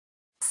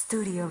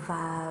Studio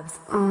vibes.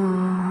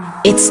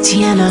 It's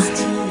Tiana.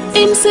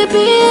 Him say,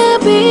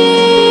 baby,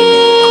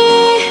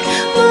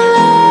 I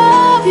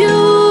love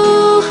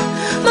you,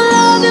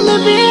 my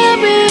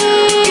baby.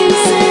 Him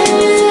say,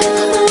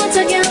 I want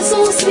a girl so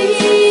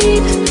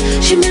sweet.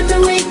 She make me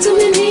wake to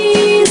my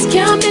knees.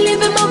 Can't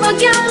believe him have a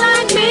girl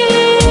like me.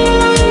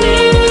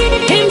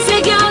 Him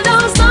say, girl,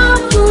 don't stop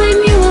when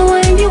you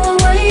away, you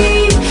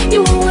away,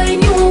 you away,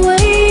 you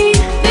away.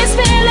 This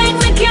feeling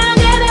we can't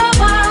get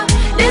over.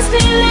 This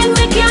feeling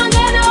we can't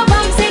get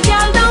over. Say,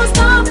 girl, don't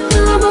stop.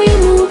 Love how you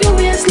move your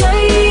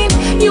waistline.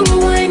 You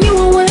away, you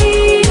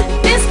away.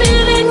 This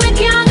feeling we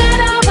can't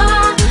get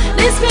over.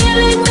 This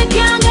feeling we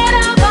can't get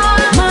over.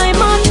 My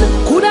man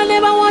coulda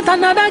never want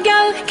another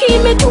girl. Keep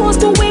me close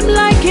to him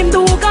like him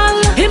do girl.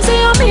 Him say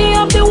I'm here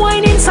up the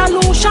whining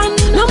solution.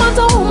 No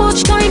matter how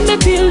much time me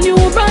feel you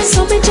run.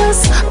 So me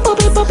just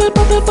bubble, bubble,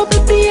 bubble,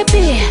 bubble,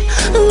 baby.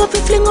 Love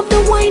you fling up the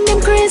wine,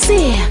 them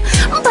crazy.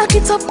 Back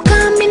it up,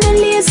 calm me no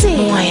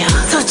lazy.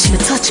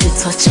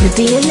 Touch me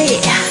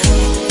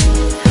daily.